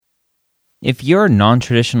If you're a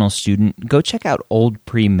non-traditional student, go check out Old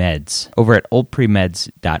Pre-Meds over at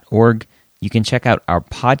oldpremeds.org. You can check out our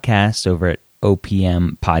podcast over at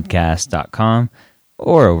opmpodcast.com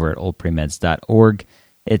or over at oldpremeds.org.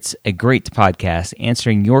 It's a great podcast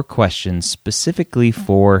answering your questions specifically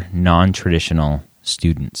for non-traditional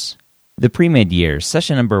students. The Pre-Med Years,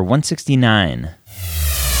 session number 169.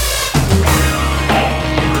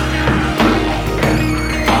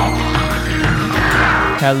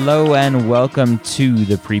 Hello and welcome to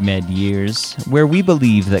the Pre-Med Years, where we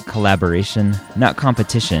believe that collaboration, not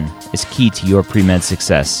competition, is key to your pre-med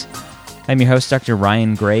success. I'm your host, Dr.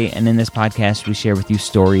 Ryan Gray, and in this podcast we share with you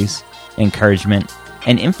stories, encouragement,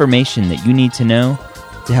 and information that you need to know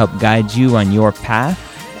to help guide you on your path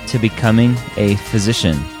to becoming a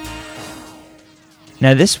physician.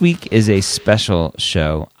 Now, this week is a special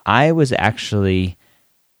show. I was actually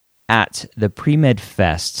at the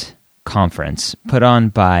PremedFest conference put on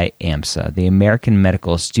by AMSA, the American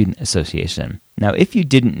Medical Student Association. Now, if you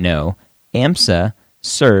didn't know, AMSA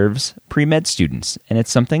serves pre-med students, and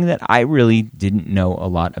it's something that I really didn't know a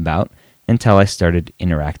lot about until I started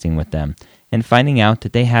interacting with them and finding out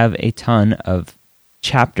that they have a ton of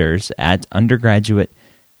chapters at undergraduate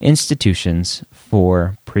institutions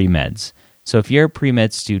for pre-meds. So if you're a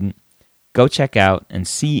pre-med student, go check out and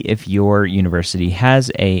see if your university has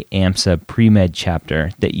a AMSA pre-med chapter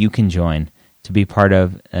that you can join to be part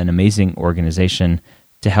of an amazing organization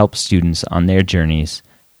to help students on their journeys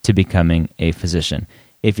to becoming a physician.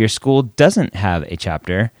 If your school doesn't have a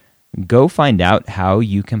chapter, go find out how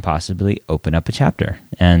you can possibly open up a chapter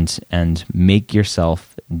and make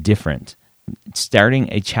yourself different. Starting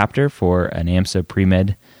a chapter for an AMSA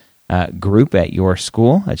pre-med group at your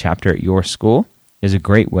school, a chapter at your school, is a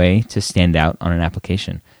great way to stand out on an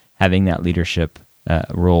application. Having that leadership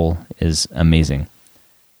role is amazing.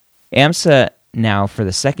 AMSA now, for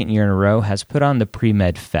the second year in a row, has put on the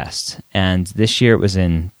Pre-Med Fest, and this year it was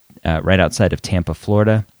in right outside of Tampa,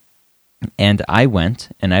 Florida. And I went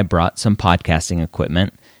and I brought some podcasting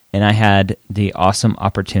equipment, and I had the awesome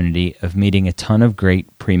opportunity of meeting a ton of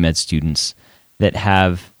great pre-med students that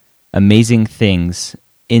have amazing things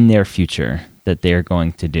in their future that they're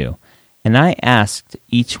going to do. And I asked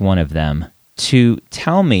each one of them to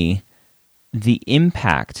tell me the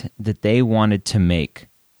impact that they wanted to make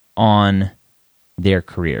on their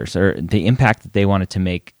careers, or the impact that they wanted to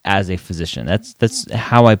make as a physician. That's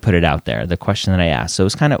how I put it out there, the question that I asked. So it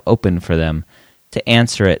was kind of open for them to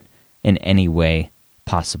answer it in any way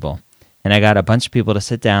possible. And I got a bunch of people to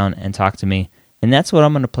sit down and talk to me, and that's what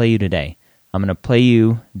I'm going to play you today. I'm going to play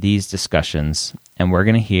you these discussions, and we're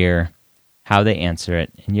going to hear how they answer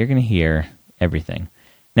it, and you're going to hear everything.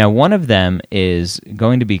 Now, one of them is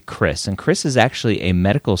going to be Chris, and Chris is actually a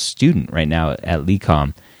medical student right now at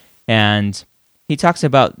LECOM, and he talks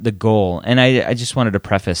about the goal, and I just wanted to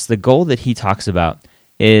preface, the goal that he talks about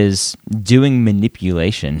is doing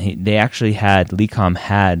manipulation. They actually LECOM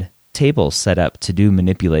had tables set up to do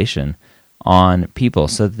manipulation on people,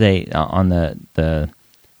 so that they, on the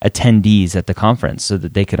attendees at the conference, so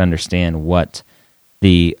that they could understand what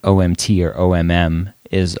the OMT or OMM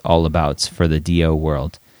is all about for the DO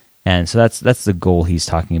world. And so that's the goal he's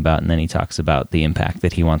talking about, and then he talks about the impact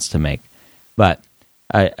that he wants to make. But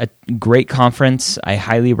a great conference. I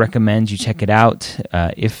highly recommend you check it out.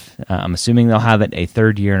 If I'm assuming they'll have it a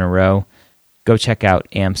third year in a row, go check out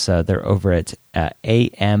AMSA. They're over at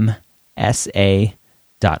AMSA.org,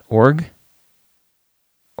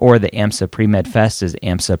 or the AMSA PremedFest is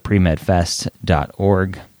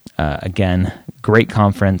AMSAPremedFest.org. Again, great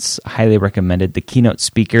conference, highly recommended. The keynote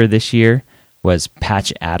speaker this year was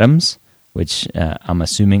Patch Adams, which I'm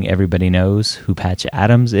assuming everybody knows who Patch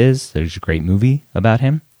Adams is. There's a great movie about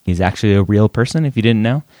him. He's actually a real person, if you didn't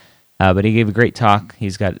know. But he gave a great talk.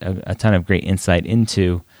 He's got a ton of great insight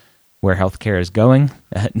into where healthcare is going.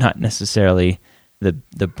 Not necessarily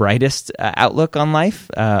the brightest outlook on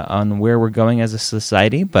life, on where we're going as a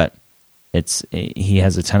society, but he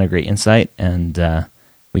has a ton of great insight, and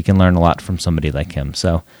we can learn a lot from somebody like him.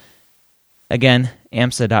 So, again,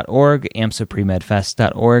 AMSA.org,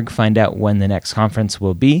 AMSAPremedFest.org. Find out when the next conference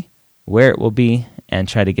will be, where it will be, and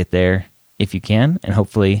try to get there if you can, and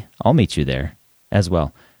hopefully I'll meet you there as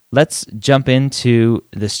well. Let's jump into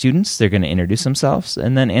the students. They're going to introduce themselves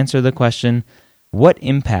and then answer the question, what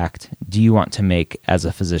impact do you want to make as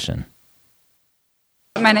a physician?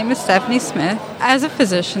 My name is Stephanie Smith. As a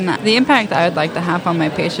physician, the impact I would like to have on my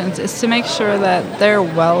patients is to make sure that they're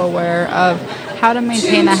well aware of how to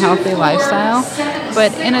maintain a healthy lifestyle.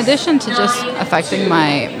 But in addition to just affecting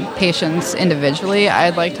my patients individually,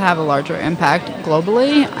 I'd like to have a larger impact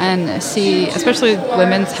globally and see, especially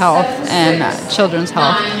women's health and children's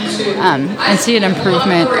health, and see an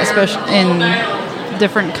improvement, especially in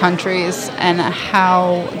different countries and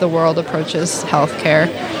how the world approaches healthcare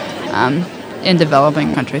in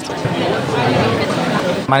developing countries.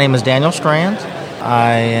 My name is Daniel Strand.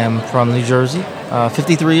 I am from New Jersey,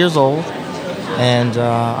 53 years old, and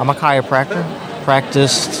I'm a chiropractor.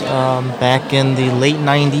 Practiced back in the late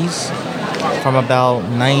 90s, from about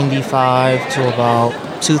 95 to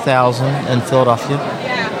about 2000 in Philadelphia.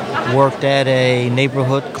 Worked at a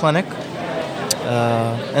neighborhood clinic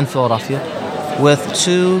in Philadelphia with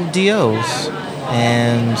 2 DOs,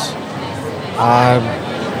 and I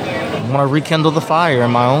want to rekindle the fire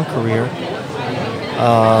in my own career.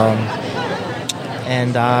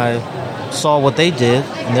 And I saw what they did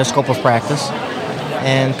in their scope of practice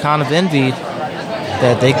and kind of envied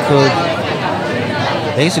that they could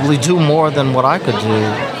basically do more than what I could do.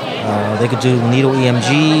 They could do needle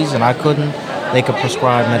EMGs and I couldn't. They could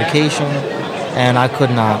prescribe medication and I could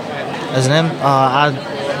not. As an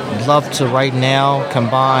I'd love to right now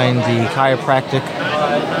combine the chiropractic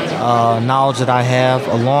knowledge that I have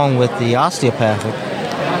along with the osteopathic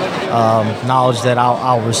knowledge that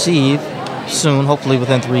I'll receive soon, hopefully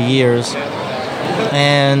within 3 years,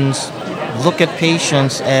 and look at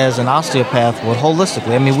patients as an osteopath would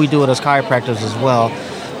holistically. I mean, we do it as chiropractors as well,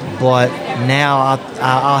 but now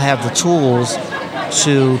I'll have the tools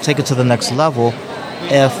to take it to the next level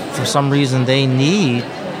if for some reason they need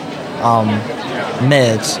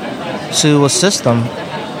meds to assist them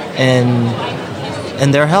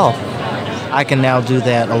in their health. I can now do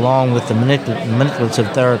that along with the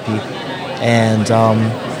manipulative therapy, and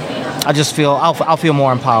I just feel I'll feel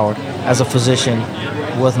more empowered as a physician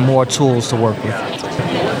with more tools to work with.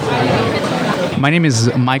 My name is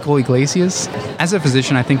Michael Iglesias. As a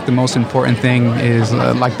physician, I think the most important thing is,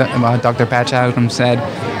 like Dr. Patch Adams said,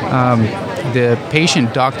 the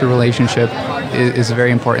patient-doctor relationship is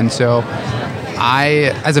very important. So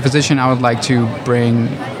as a physician, I would like to bring,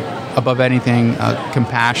 above anything,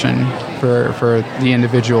 compassion for the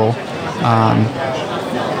individual.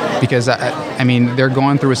 Because, I mean, they're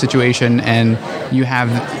going through a situation and you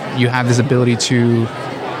have this ability to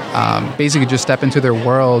basically just step into their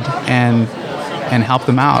world and help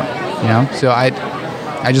them out, you know. So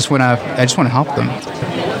I just want to help them.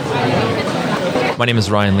 My name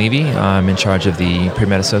is Ryan Levy. I'm in charge of the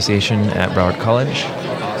Pre-Med Association at Broward College,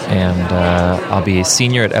 and I'll be a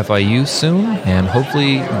senior at FIU soon, and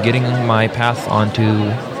hopefully getting my path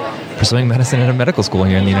onto pursuing medicine at a medical school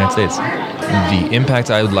here in the United States. The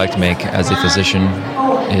impact I would like to make as a physician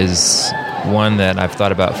is one that I've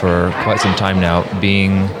thought about for quite some time now.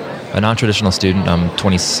 Being a non-traditional student, I'm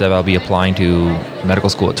 27. I'll be applying to medical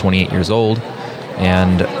school at 28 years old,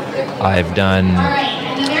 and I've done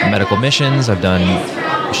medical missions. I've done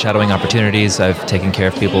shadowing opportunities. I've taken care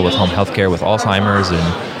of people with home health care with Alzheimer's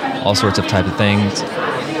and all sorts of type of things.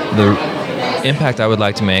 The impact I would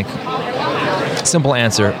like to make, simple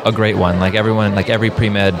answer, a great one. Like everyone, like every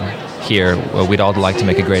pre-med here, we'd all like to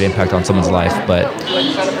make a great impact on someone's life, but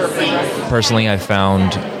personally I've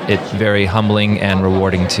found it very humbling and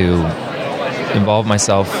rewarding to involve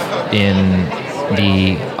myself in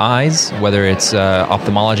the eyes, whether it's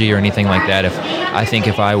ophthalmology or anything like that.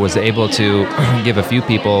 If I was able to give a few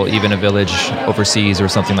people, even a village overseas or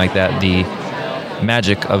something like that, the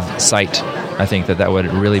magic of sight, I think that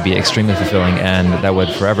would really be extremely fulfilling, and that would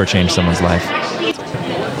forever change someone's life.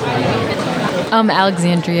 I'm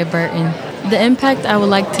Alexandria Burton. The impact I would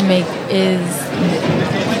like to make is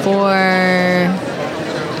for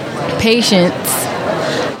patients.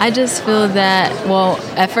 I just feel that, well,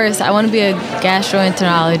 at first I want to be a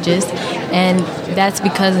gastroenterologist, and that's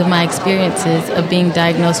because of my experiences of being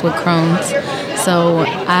diagnosed with Crohn's. So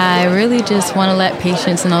I really just want to let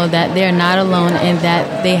patients know that they're not alone and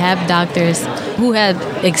that they have doctors who have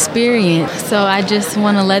experience. So I just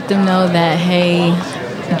want to let them know that, hey,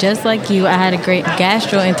 just like you, I had a great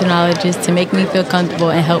gastroenterologist to make me feel comfortable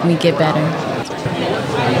and help me get better.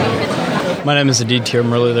 My name is Adid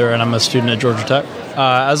Tirmurli, and I'm a student at Georgia Tech.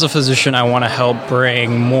 As a physician, I want to help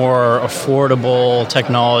bring more affordable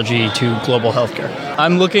technology to global healthcare.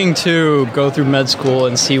 I'm looking to go through med school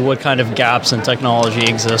and see what kind of gaps in technology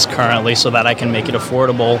exist currently so that I can make it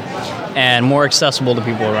affordable and more accessible to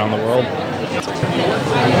people around the world.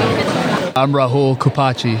 I'm Rahul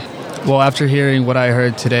Kupachi. Well, after hearing what I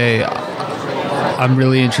heard today, I'm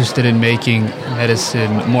really interested in making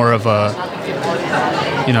medicine more of a,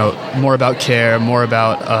 more about care, more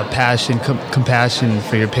about passion, compassion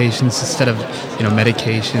for your patients instead of,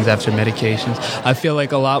 medications after medications. I feel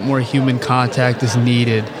like a lot more human contact is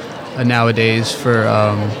needed nowadays for,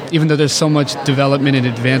 even though there's so much development and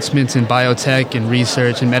advancements in biotech and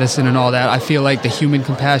research and medicine and all that, I feel like the human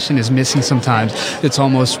compassion is missing sometimes. It's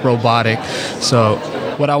almost robotic. So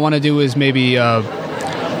what I want to do is maybe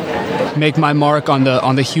make my mark on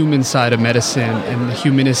the human side of medicine and the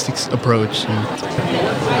humanistic approach.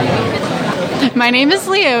 My name is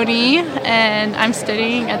Leonie, and I'm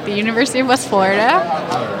studying at the University of West Florida,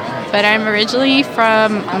 but I'm originally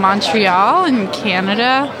from Montreal in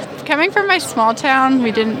Canada. Coming from my small town,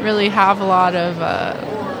 we didn't really have a lot of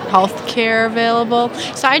health care available,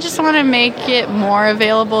 so I just want to make it more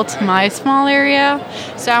available to my small area.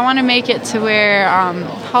 So I want to make it to where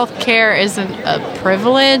health care isn't a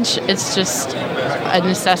privilege, it's just a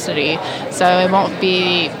necessity. So it won't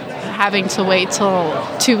be having to wait till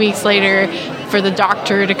 2 weeks later for the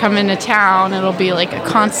doctor to come into town. It'll be like a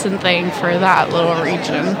constant thing for that little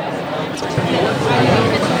region.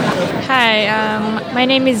 Hi, my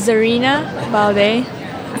name is Zarina Balde.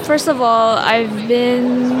 First of all, I've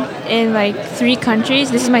been in 3 countries.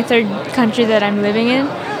 This is my 3rd country that I'm living in.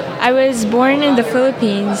 I was born in the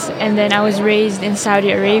Philippines, and then I was raised in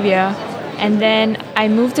Saudi Arabia. And then I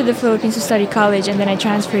moved to the Philippines to study college, and then I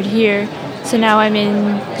transferred here. So now I'm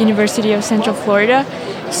in University of Central Florida.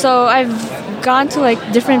 So I've gone to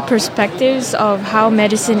different perspectives of how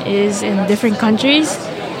medicine is in different countries.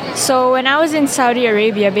 So when I was in Saudi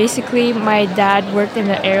Arabia, basically my dad worked in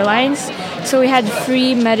the airlines. So we had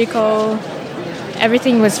free medical,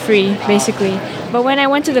 everything was free basically. But when I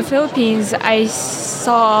went to the Philippines, I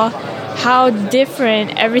saw how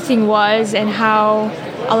different everything was and how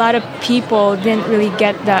a lot of people didn't really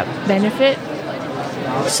get that benefit.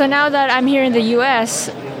 So now that I'm here in the US,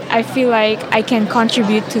 I feel like I can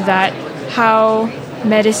contribute to that, how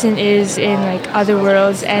medicine is in other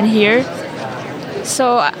worlds and here.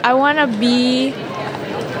 So I want to be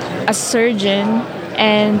a surgeon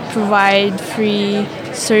and provide free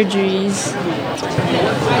surgeries.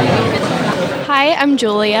 Hi, I'm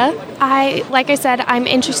Julia. Like I said, I'm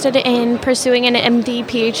interested in pursuing an MD,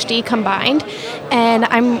 PhD combined, and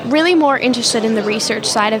I'm really more interested in the research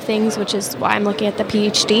side of things, which is why I'm looking at the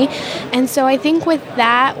PhD. And so I think with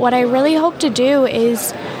that, what I really hope to do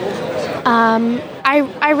is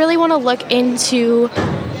I really want to look into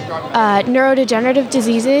neurodegenerative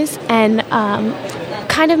diseases and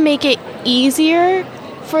kind of make it easier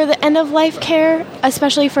for the end-of-life care,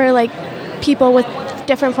 especially for people with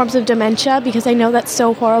different forms of dementia, because I know that's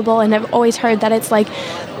so horrible, and I've always heard that it's like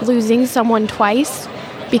losing someone twice,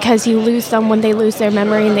 because you lose them when they lose their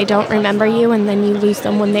memory and they don't remember you, and then you lose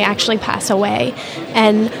them when they actually pass away.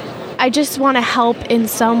 And I just want to help in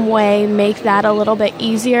some way make that a little bit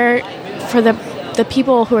easier for the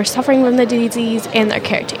people who are suffering from the disease and their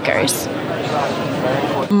caretakers.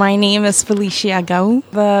 My name is Felicia Gau.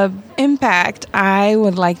 The impact I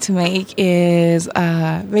would like to make is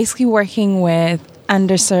basically working with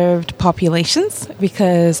underserved populations,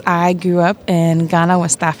 because I grew up in Ghana,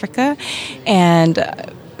 West Africa, and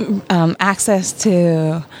access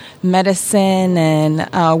to medicine, and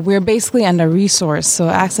we're basically under-resourced. So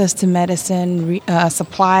access to medicine,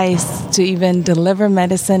 supplies to even deliver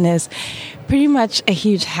medicine is pretty much a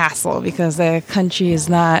huge hassle, because the country is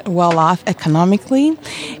not well off economically.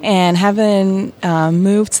 And having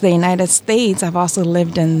moved to the United States, I've also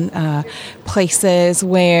lived in places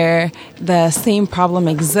where the same problem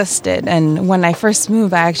existed. And when I first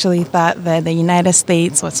moved, I actually thought that the United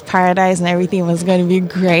States was paradise and everything was going to be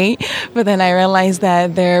great. But then I realized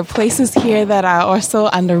that there are places here that are also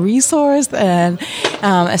under-resourced, and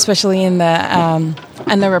especially in the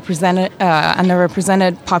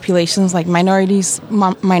underrepresented populations, like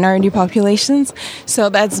minority populations. So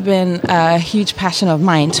that's been a huge passion of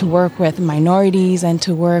mine, to work with minorities and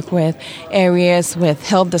to work with areas with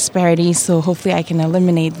health disparities, so hopefully I can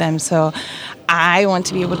eliminate them. So I want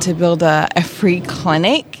to be able to build a free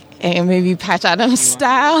clinic, and maybe Patch Adams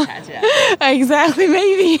style. Exactly,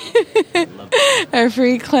 maybe. A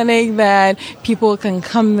free clinic that people can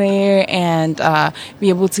come there and be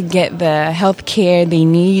able to get the health care they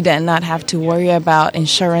need and not have to worry about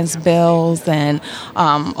insurance bills and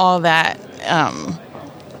all that,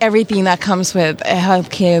 everything that comes with a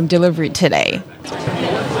health care delivery today.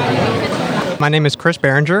 My name is Chris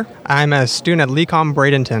Behringer. I'm a student at LECOM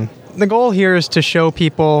Bradenton. The goal here is to show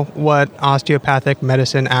people what osteopathic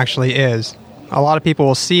medicine actually is. A lot of people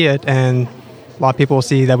will see it, and a lot of people will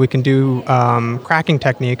see that we can do cracking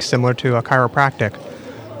techniques similar to a chiropractic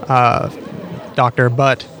doctor,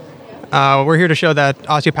 but we're here to show that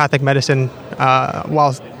osteopathic medicine,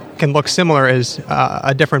 while can look similar, is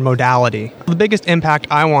a different modality. The biggest impact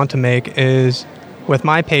I want to make is with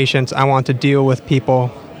my patients. I want to deal with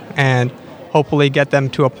people and hopefully get them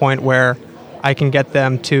to a point where I can get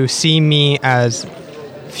them to see me as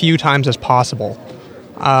few times as possible.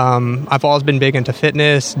 I've always been big into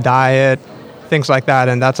fitness, diet, things like that,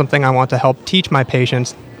 and that's something I want to help teach my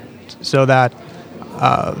patients so that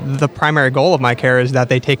the primary goal of my care is that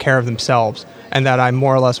they take care of themselves and that I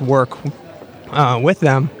more or less work with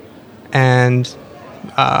them, and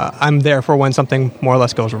I'm there for when something more or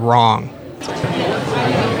less goes wrong.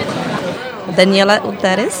 Daniela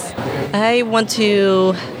Uteres. I want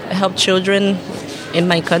to help children in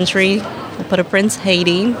my country, Port-au-Prince,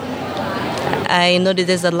 Haiti. I know that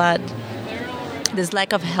there's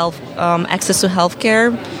lack of health, access to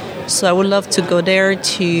healthcare, so I would love to go there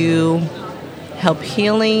to help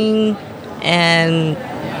healing, and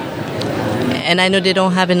I know they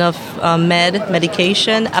don't have enough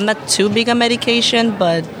medication. I'm not too big on medication,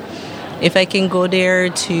 but if I can go there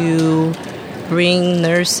to bring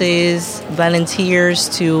nurses, volunteers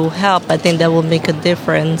to help, I think that will make a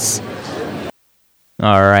difference.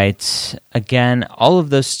 All right. Again, all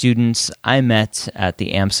of those students I met at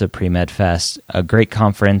the AMSA PremedFest, a great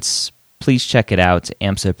conference. Please check it out,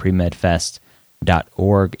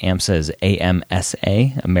 amsappremedfest.org. AMSA is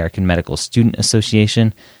AMSA, American Medical Student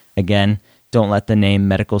Association. Again, don't let the name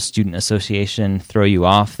Medical Student Association throw you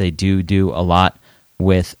off. They do a lot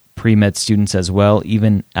with pre-med students as well,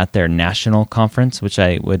 even at their national conference, which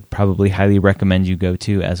I would probably highly recommend you go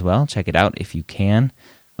to as well. Check it out if you can.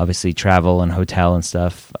 Obviously, travel and hotel and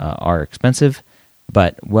stuff are expensive,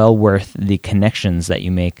 but well worth the connections that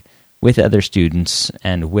you make with other students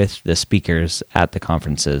and with the speakers at the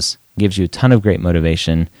conferences. Gives you a ton of great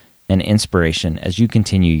motivation and inspiration as you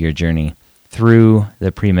continue your journey through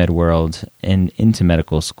the pre-med world and into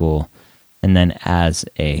medical school, and then as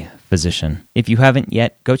a physician. If you haven't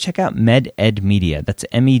yet, go check out MedEd Media. That's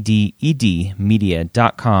MEDED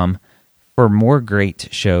media.com for more great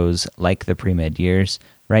shows like the Pre-Med Years.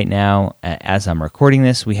 Right now, as I'm recording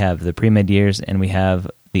this, we have the Pre-Med Years and we have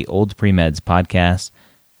the Old Pre-Meds podcast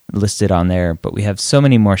listed on there, but we have so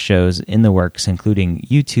many more shows in the works, including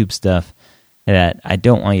YouTube stuff, that I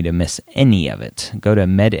don't want you to miss any of it. Go to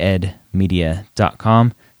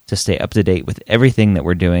mededmedia.com to stay up to date with everything that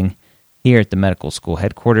we're doing here at the medical school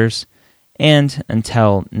headquarters. And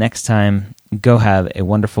until next time, go have a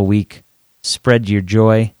wonderful week, spread your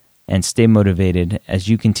joy, and stay motivated as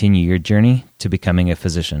you continue your journey to becoming a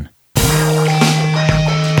physician.